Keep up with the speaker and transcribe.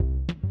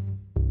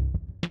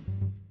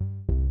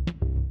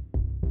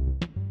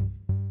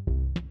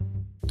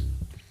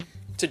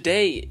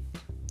Today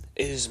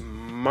is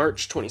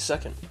March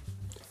 22nd,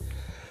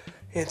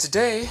 and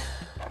today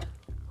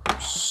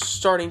I'm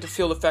starting to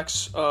feel the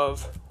effects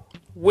of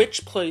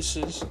which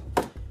places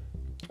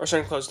are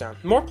starting to close down.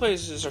 More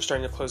places are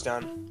starting to close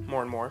down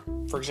more and more.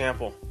 For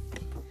example,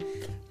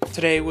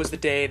 today was the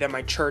day that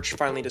my church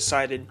finally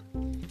decided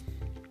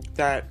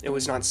that it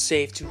was not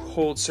safe to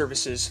hold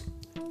services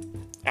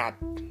at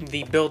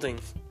the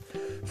building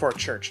for a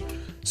church.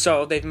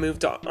 So they've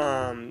moved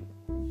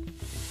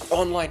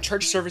online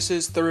church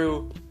services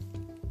through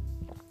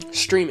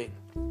streaming.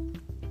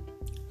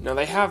 Now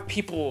they have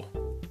people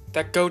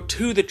that go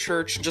to the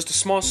church, just a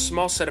small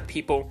set of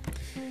people.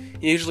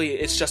 Usually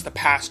it's just the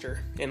pastor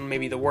and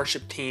maybe the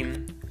worship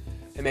team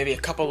and maybe a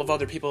couple of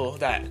other people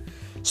that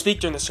speak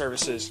during the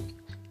services.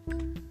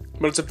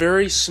 But it's a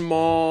very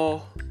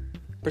small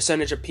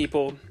percentage of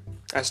people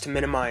as to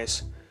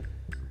minimize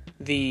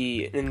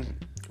the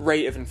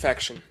rate of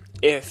infection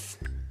if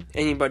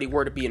anybody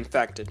were to be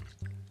infected.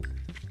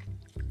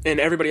 And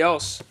everybody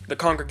else, the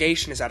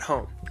congregation, is at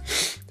home.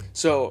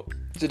 So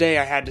today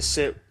I had to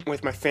sit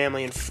with my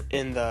family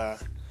in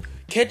the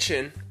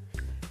kitchen.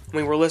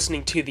 We were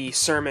listening to the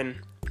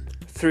sermon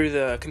through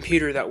the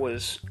computer that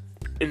was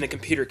in the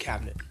computer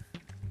cabinet.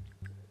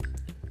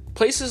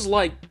 Places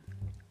like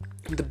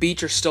the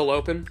beach are still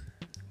open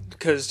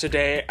because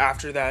today,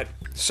 after that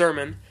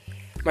sermon,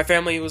 my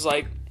family was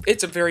like,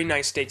 it's a very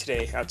nice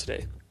day out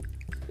today.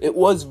 It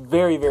was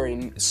very,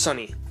 very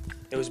sunny.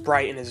 It was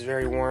bright and it was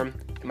very warm.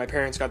 And my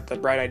parents got the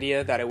bright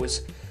idea that we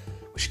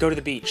should go to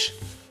the beach.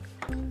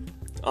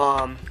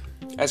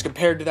 As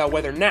compared to that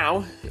weather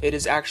now, it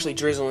is actually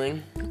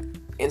drizzling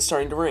and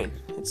starting to rain.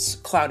 It's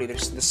cloudy. The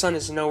sun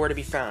is nowhere to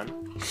be found.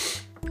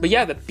 But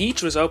yeah, the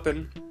beach was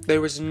open.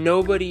 There was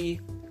nobody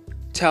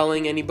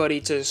telling anybody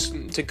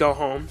to go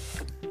home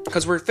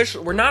because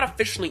we're not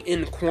officially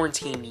in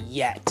quarantine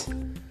yet.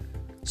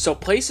 So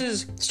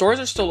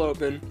stores are still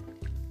open.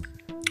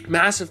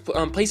 Massive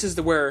places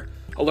where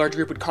a large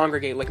group would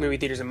congregate, like movie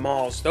theaters and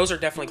malls, those are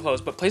definitely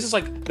closed. But places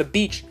like the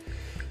beach,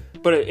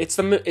 but it's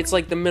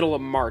like the middle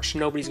of March.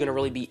 Nobody's gonna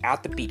really be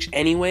at the beach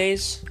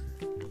anyways.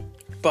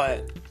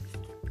 But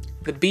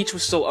the beach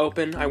was still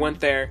open. I went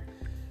there.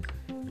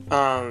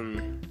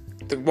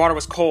 The water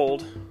was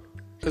cold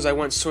because I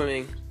went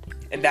swimming,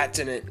 and that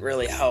didn't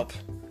really help.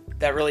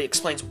 That really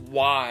explains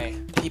why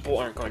people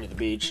aren't going to the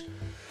beach.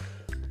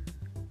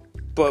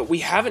 But we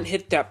haven't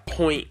hit that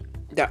point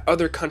that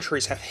other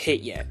countries have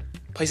hit yet.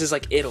 Places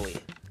like Italy,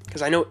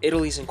 because I know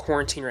Italy's in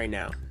quarantine right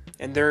now,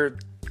 and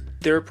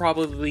they're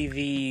probably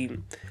the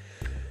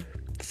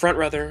front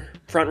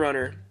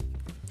runner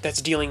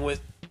that's dealing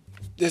with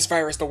this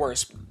virus the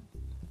worst.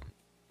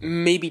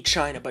 Maybe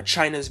China, but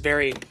China's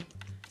very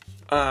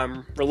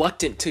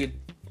reluctant to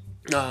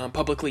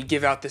publicly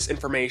give out this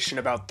information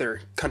about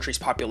their country's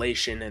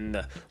population and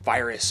the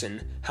virus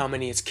and how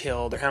many it's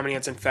killed or how many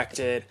it's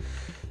infected.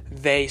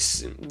 They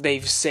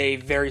say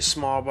very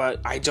small, but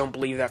I don't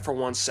believe that for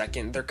 1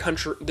 second. Their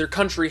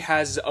country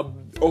has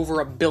over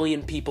 1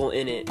 billion people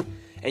in it,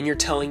 and you're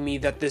telling me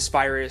that this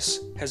virus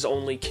has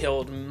only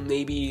killed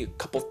maybe a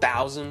couple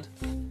thousand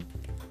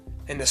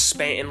in the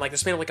span of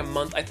like a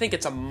month. I think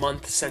it's a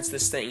month since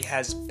this thing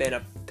has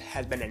been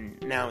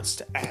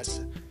announced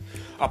as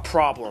a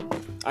problem.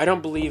 I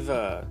don't believe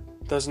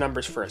those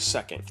numbers for a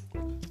second.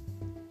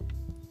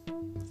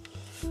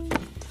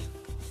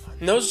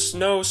 No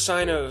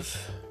sign of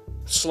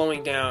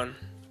slowing down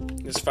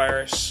this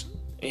virus,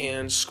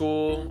 and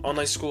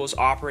online school is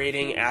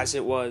operating as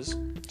it was,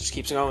 just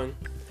keeps going.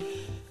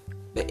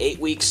 The 8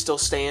 weeks still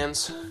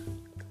stands.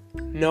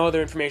 No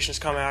other information has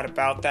come out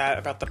about that,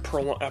 about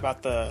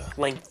the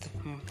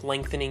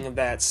lengthening of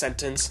that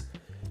sentence.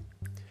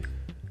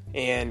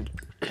 And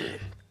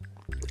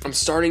I'm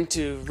starting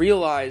to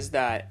realize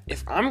that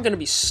if I'm going to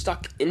be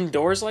stuck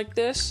indoors like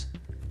this,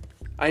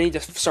 I need to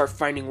start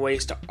finding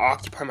ways to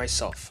occupy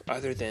myself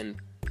other than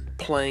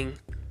playing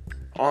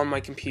on my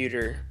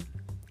computer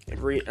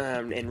and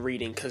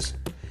reading, because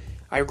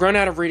I run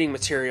out of reading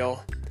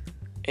material.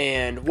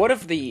 And what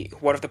if the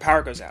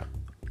power goes out?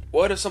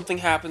 What if something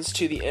happens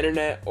to the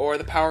internet or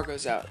the power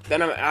goes out?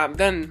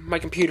 Then my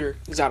computer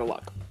is out of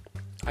luck.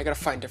 I gotta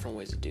find different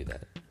ways to do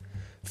that.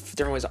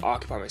 Different ways to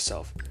occupy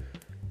myself.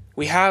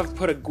 We have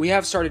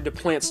started to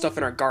plant stuff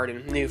in our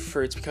garden, new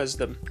fruits, because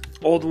the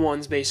old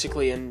ones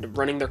basically ended up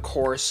running their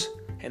course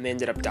and they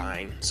ended up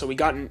dying. So we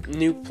got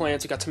new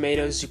plants. We got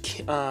tomatoes,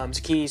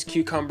 zucchinis,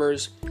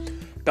 cucumbers,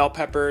 bell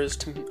peppers,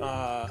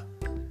 tomato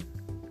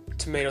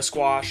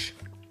squash,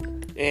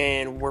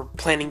 and we're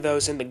planting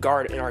those in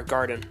our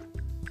garden.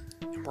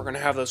 And we're gonna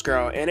have those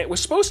grow. And it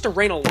was supposed to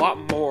rain a lot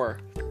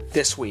more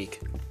this week.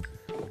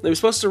 It was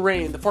supposed to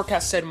rain. The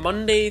forecast said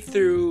Monday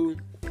through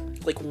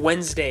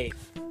Wednesday.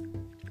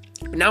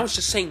 But now it's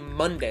just saying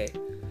Monday.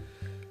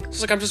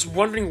 So I'm just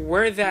wondering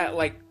where that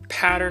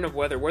pattern of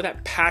weather, where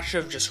that patch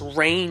of just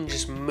rain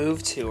just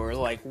moved to, or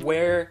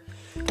where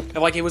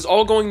it was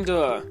all going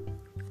to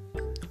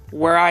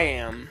where I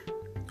am.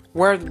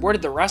 Where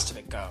did the rest of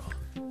it go?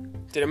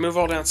 Did it move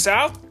all down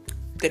south?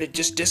 Did it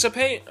just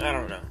dissipate? I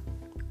don't know.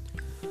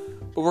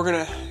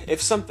 But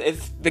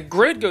if the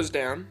grid goes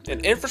down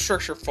and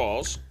infrastructure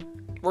falls,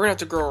 we're gonna have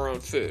to grow our own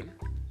food.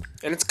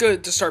 And it's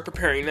good to start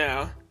preparing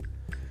now.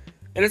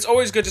 And it's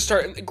always good to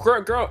start.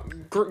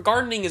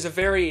 Gardening is a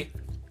very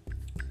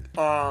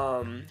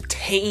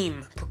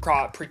tame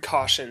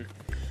precaution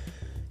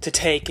to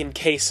take in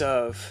case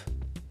of,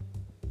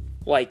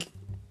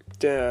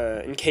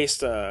 in case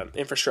the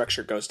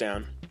infrastructure goes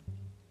down.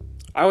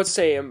 I would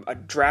say a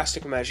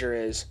drastic measure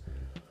is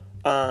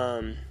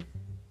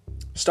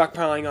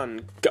stockpiling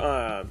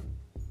on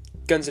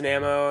guns and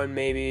ammo, and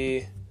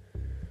maybe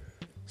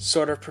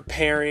sort of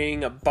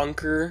preparing a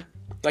bunker,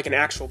 like an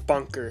actual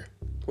bunker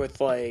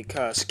with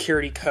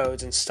security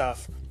codes and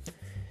stuff,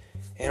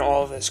 and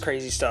all of this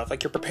crazy stuff.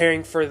 Like you're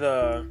preparing for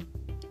the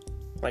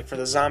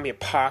zombie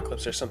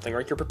apocalypse or something,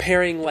 or you're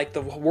preparing like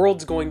the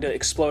world's going to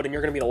explode and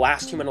you're going to be the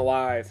last human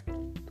alive,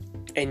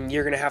 and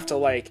you're going to have to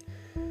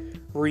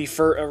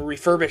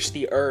refurbish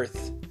the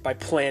earth by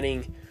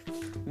planting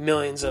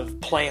millions of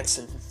plants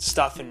and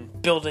stuff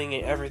and building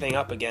everything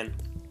up again.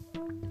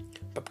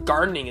 But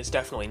gardening is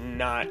definitely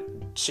not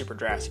super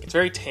drastic. It's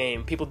very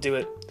tame. People do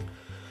it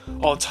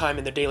all the time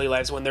in their daily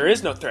lives when there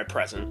is no threat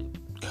present,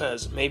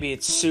 because maybe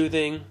it's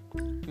soothing.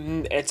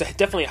 It's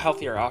definitely a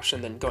healthier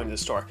option than going to the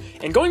store.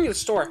 And going to the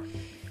store,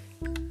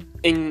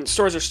 and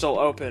stores are still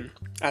open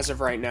as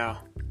of right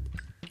now.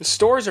 The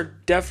stores are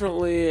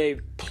definitely a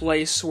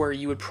place where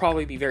you would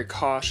probably be very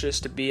cautious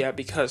to be at,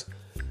 because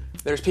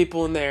there's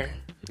people in there,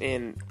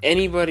 and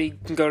anybody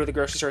can go to the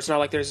grocery store. It's not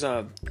like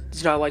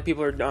it's not like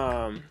people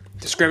are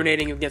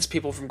discriminating against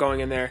people from going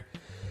in there.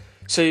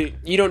 So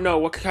you don't know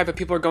what type of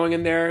people are going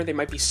in there. They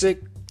might be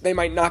sick. They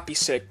might not be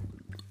sick.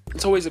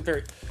 It's always you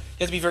have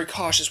to be very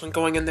cautious when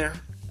going in there,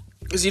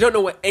 because you don't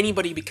know what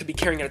anybody could be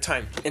carrying at a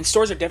time. And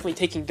stores are definitely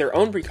taking their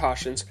own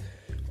precautions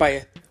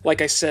by,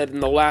 like I said in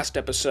the last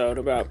episode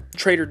about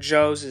Trader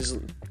Joe's,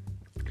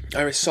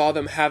 I saw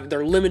them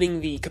they're limiting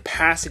the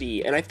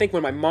capacity. And I think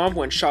when my mom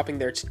went shopping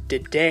there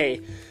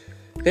today,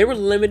 they were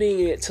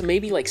limiting it to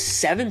maybe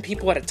 7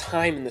 people at a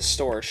time in the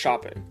store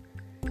shopping.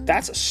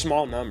 That's a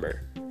small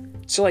number.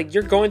 So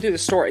you're going through the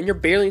store and you're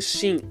barely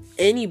seeing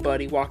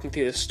anybody walking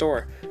through the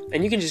store,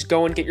 and you can just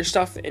go and get your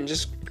stuff and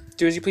just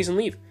do as you please and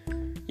leave.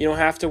 You don't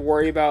have to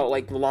worry about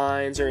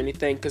lines or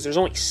anything, because there's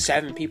only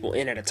 7 people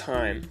in at a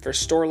time. For a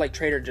store like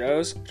Trader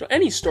Joe's, so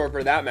any store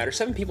for that matter,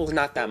 7 people is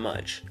not that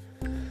much.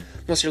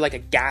 Unless you're a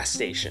gas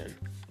station.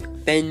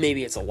 Then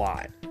maybe it's a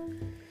lot.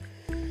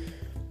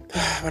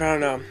 But I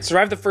don't know.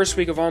 Survived the first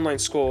week of online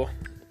school.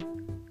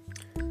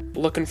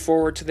 Looking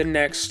forward to the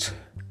next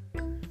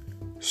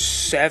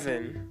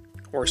 7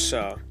 or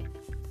so.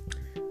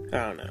 I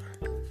don't know.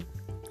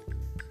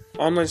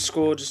 Online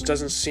school just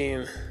doesn't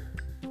seem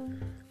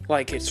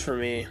like it's for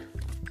me.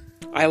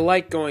 I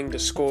like going to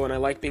school and I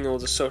like being able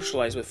to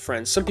socialize with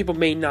friends. Some people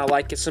may not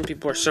like it. Some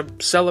people are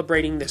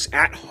celebrating this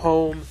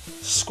at-home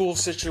school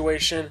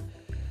situation.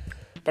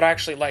 But I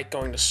actually like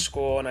going to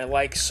school, and I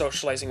like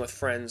socializing with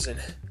friends,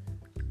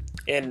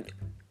 and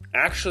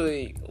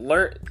actually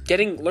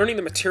learning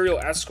the material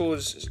at school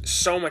is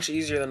so much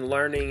easier than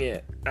learning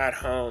it at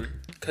home.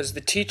 Because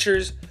the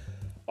teachers,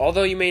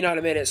 although you may not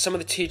admit it, some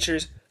of the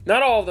teachers,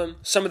 not all of them,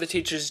 some of the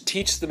teachers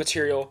teach the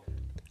material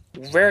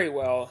very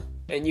well,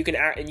 and you can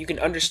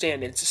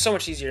understand it. It's so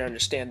much easier to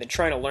understand than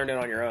trying to learn it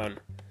on your own.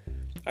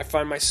 I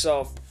find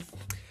myself,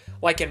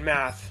 in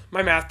math,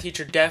 my math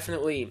teacher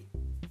definitely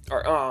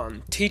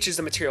teaches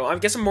the material. I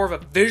guess I'm more of a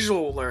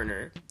visual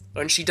learner.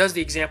 When she does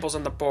the examples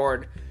on the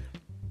board,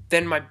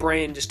 then my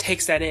brain just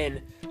takes that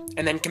in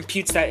and then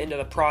computes that into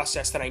the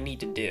process that I need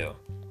to do.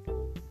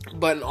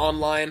 But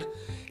online,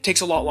 it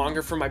takes a lot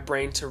longer for my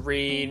brain to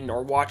read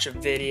or watch a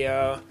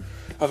video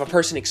of a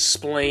person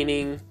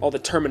explaining all the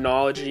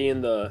terminology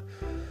and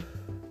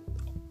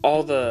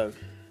all the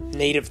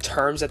native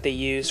terms that they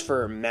use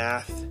for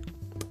math.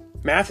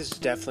 Math is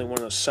definitely one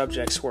of those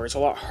subjects where it's a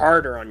lot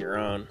harder on your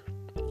own.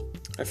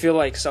 I feel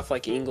like stuff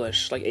like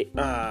English,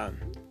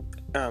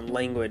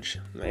 language,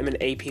 I'm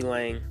an AP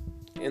Lang,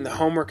 and the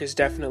homework is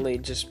definitely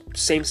just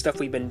same stuff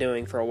we've been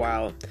doing for a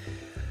while.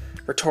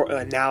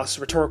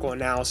 Rhetorical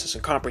analysis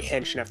and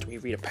comprehension after we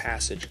read a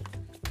passage.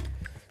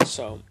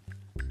 So,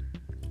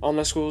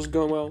 online school is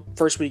going well.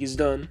 First week is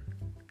done.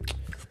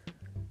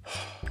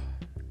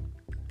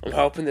 I'm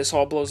hoping this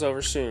all blows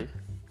over soon.